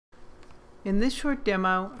In this short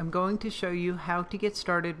demo, I'm going to show you how to get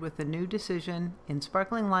started with a new decision in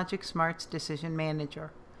Sparkling Logic Smart's Decision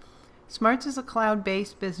Manager. Smarts is a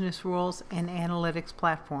cloud-based business rules and analytics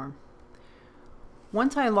platform.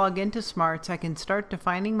 Once I log into Smarts, I can start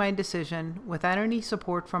defining my decision without any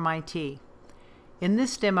support from IT. In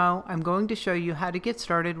this demo, I'm going to show you how to get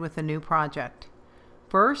started with a new project.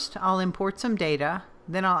 First, I'll import some data,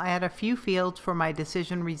 then I'll add a few fields for my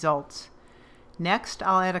decision results. Next,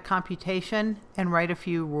 I'll add a computation and write a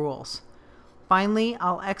few rules. Finally,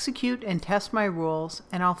 I'll execute and test my rules,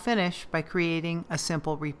 and I'll finish by creating a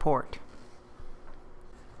simple report.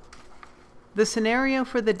 The scenario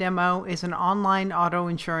for the demo is an online auto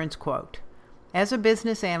insurance quote. As a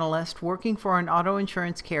business analyst working for an auto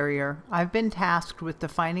insurance carrier, I've been tasked with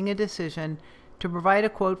defining a decision to provide a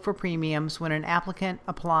quote for premiums when an applicant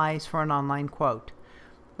applies for an online quote.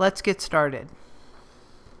 Let's get started.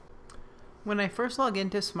 When I first log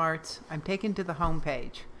into Smarts, I'm taken to the home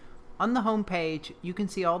page. On the home page, you can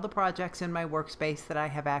see all the projects in my workspace that I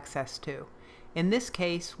have access to. In this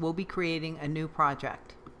case, we'll be creating a new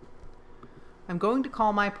project. I'm going to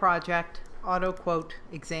call my project Auto Quote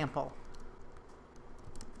Example.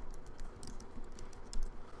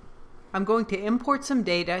 I'm going to import some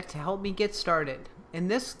data to help me get started. In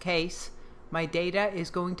this case, my data is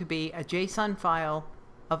going to be a JSON file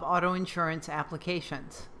of auto insurance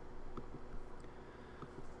applications.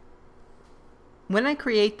 When I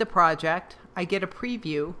create the project, I get a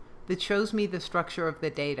preview that shows me the structure of the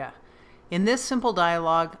data. In this simple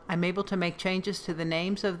dialog, I'm able to make changes to the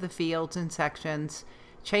names of the fields and sections,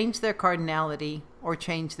 change their cardinality, or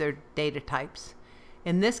change their data types.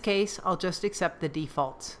 In this case, I'll just accept the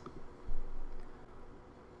defaults.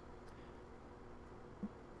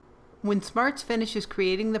 When Smarts finishes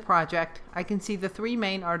creating the project, I can see the three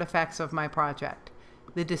main artifacts of my project: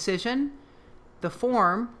 the decision, the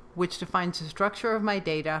form, which defines the structure of my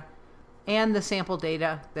data, and the sample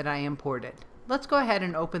data that I imported. Let's go ahead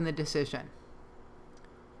and open the decision.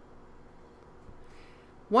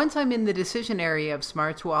 Once I'm in the decision area of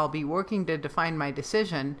Smarts where I'll be working to define my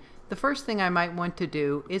decision, the first thing I might want to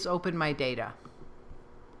do is open my data.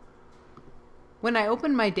 When I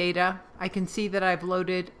open my data, I can see that I've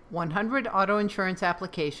loaded 100 auto insurance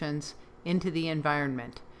applications into the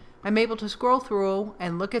environment. I'm able to scroll through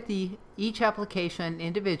and look at each application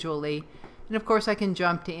individually, and of course I can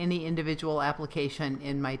jump to any individual application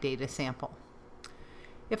in my data sample.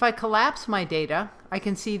 If I collapse my data, I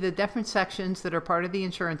can see the different sections that are part of the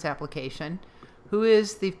insurance application: who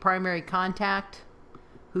is the primary contact,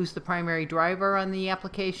 who's the primary driver on the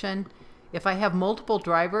application. If I have multiple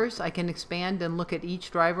drivers, I can expand and look at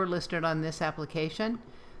each driver listed on this application.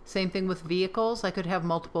 Same thing with vehicles. I could have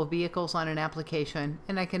multiple vehicles on an application,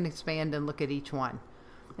 and I can expand and look at each one.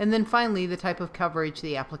 And then finally, the type of coverage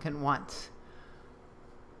the applicant wants.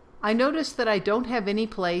 I notice that I don't have any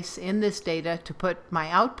place in this data to put my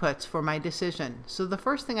outputs for my decision. So the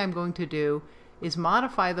first thing I'm going to do is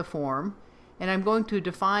modify the form, and I'm going to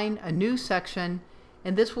define a new section,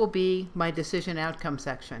 and this will be my decision outcome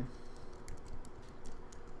section.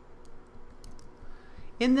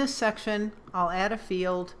 In this section, I'll add a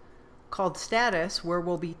field called status, where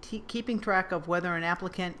we'll be keeping track of whether an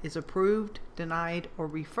applicant is approved, denied, or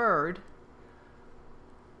referred.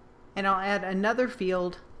 And I'll add another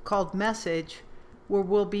field called message, where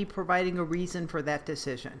we'll be providing a reason for that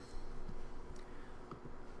decision.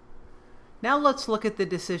 Now let's look at the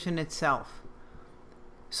decision itself.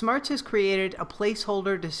 Smarts has created a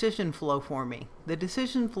placeholder decision flow for me. The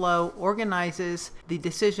decision flow organizes the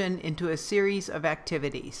decision into a series of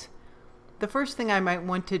activities. The first thing I might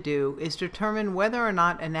want to do is determine whether or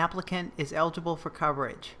not an applicant is eligible for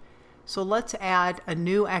coverage. So let's add a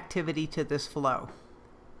new activity to this flow.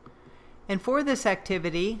 And for this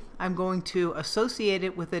activity, I'm going to associate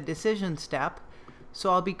it with a decision step.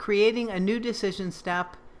 So I'll be creating a new decision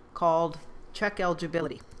step called check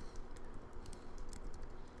eligibility.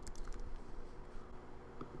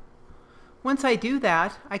 Once I do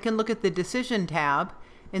that, I can look at the Decision tab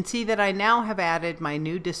and see that I now have added my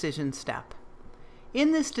new decision step.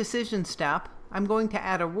 In this decision step, I'm going to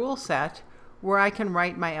add a rule set where I can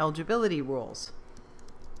write my eligibility rules.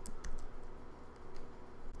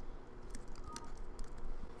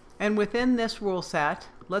 And within this rule set,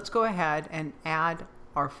 let's go ahead and add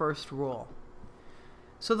our first rule.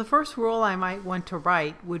 So the first rule I might want to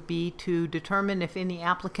write would be to determine if any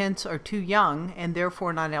applicants are too young and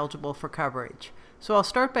therefore not eligible for coverage. So I'll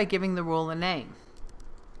start by giving the rule a name.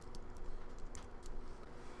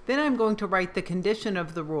 Then I'm going to write the condition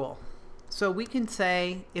of the rule. So we can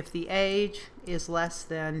say if the age is less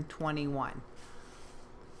than 21.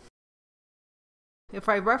 If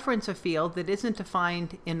I reference a field that isn't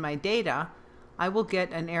defined in my data, I will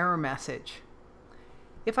get an error message.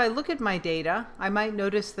 If I look at my data, I might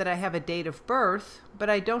notice that I have a date of birth, but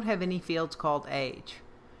I don't have any fields called age.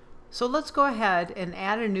 So let's go ahead and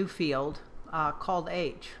add a new field called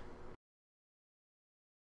age.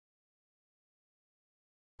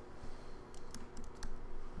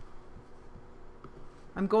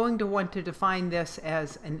 I'm going to want to define this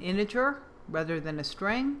as an integer rather than a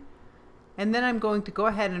string, and then I'm going to go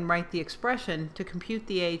ahead and write the expression to compute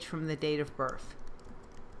the age from the date of birth.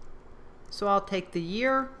 So I'll take the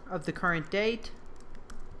year of the current date,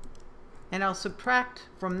 and I'll subtract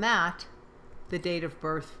from that the date of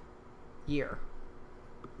birth year.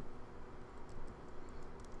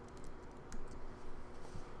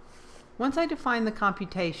 Once I define the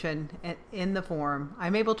computation in the form,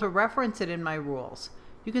 I'm able to reference it in my rules.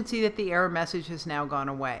 You can see that the error message has now gone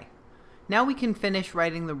away. Now we can finish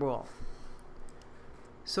writing the rule.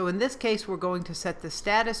 So in this case, we're going to set the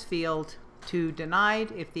status field to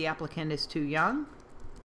denied if the applicant is too young.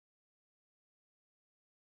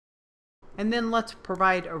 And then let's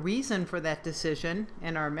provide a reason for that decision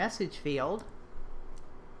in our message field.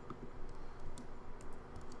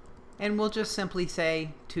 And we'll just simply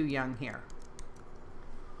say too young here.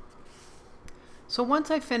 So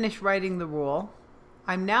once I finish writing the rule,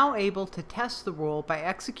 I'm now able to test the rule by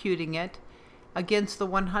executing it against the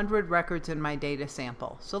 100 records in my data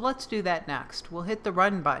sample. So let's do that next. We'll hit the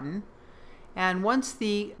Run button, and once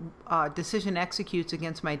the decision executes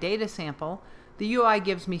against my data sample, the UI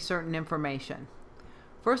gives me certain information.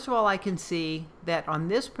 First of all, I can see that on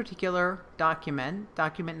this particular document,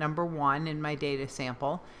 document number 1 in my data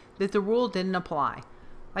sample, that the rule didn't apply.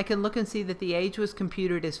 I can look and see that the age was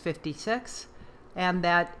computed as 56 and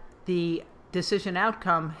that the decision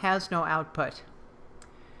outcome has no output.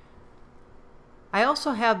 I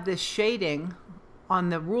also have this shading on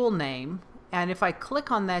the rule name, and if I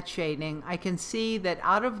click on that shading, I can see that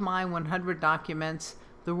out of my 100 documents,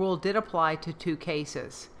 the rule did apply to 2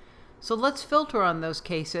 cases. So let's filter on those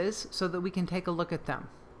cases so that we can take a look at them.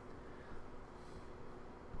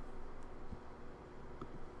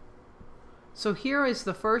 So here is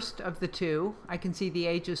the first of the 2. I can see the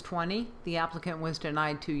age is 20, the applicant was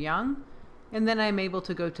denied too young, and then I'm able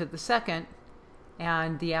to go to the second,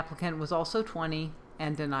 and the applicant was also 20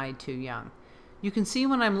 and denied too young. You can see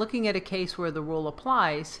when I'm looking at a case where the rule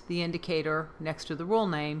applies, the indicator next to the rule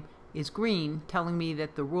name is green, telling me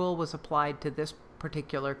that the rule was applied to this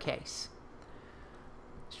particular case.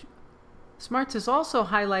 Smarts has also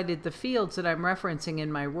highlighted the fields that I'm referencing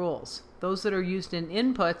in my rules. Those that are used in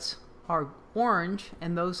inputs are orange,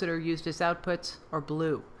 and those that are used as outputs are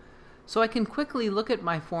blue. So I can quickly look at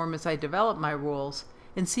my form as I develop my rules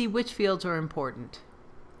and see which fields are important.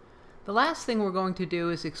 The last thing we're going to do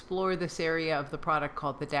is explore this area of the product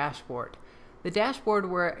called the dashboard. The dashboard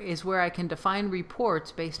is where I can define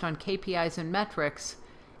reports based on KPIs and metrics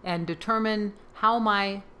and determine how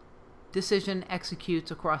my decision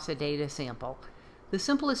executes across a data sample. The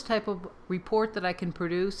simplest type of report that I can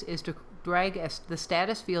produce is to drag the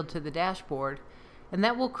status field to the dashboard, and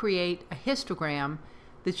that will create a histogram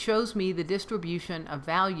that shows me the distribution of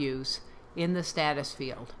values in the status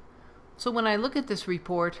field. So when I look at this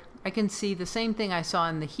report, I can see the same thing I saw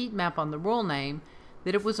in the heat map on the rule name,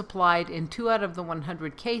 that it was applied in 2 out of the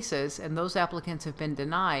 100 cases, and those applicants have been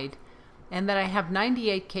denied, and that I have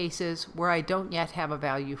 98 cases where I don't yet have a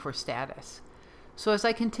value for status. So as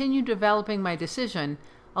I continue developing my decision,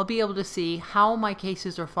 I'll be able to see how my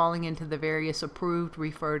cases are falling into the various approved,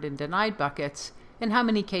 referred, and denied buckets, and how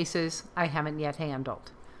many cases I haven't yet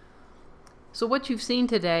handled. So what you've seen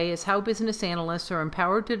today is how business analysts are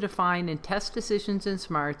empowered to define and test decisions in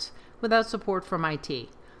Smarts without support from IT.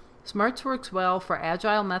 Smarts works well for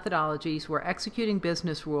agile methodologies where executing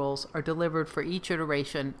business rules are delivered for each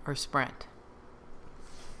iteration or sprint.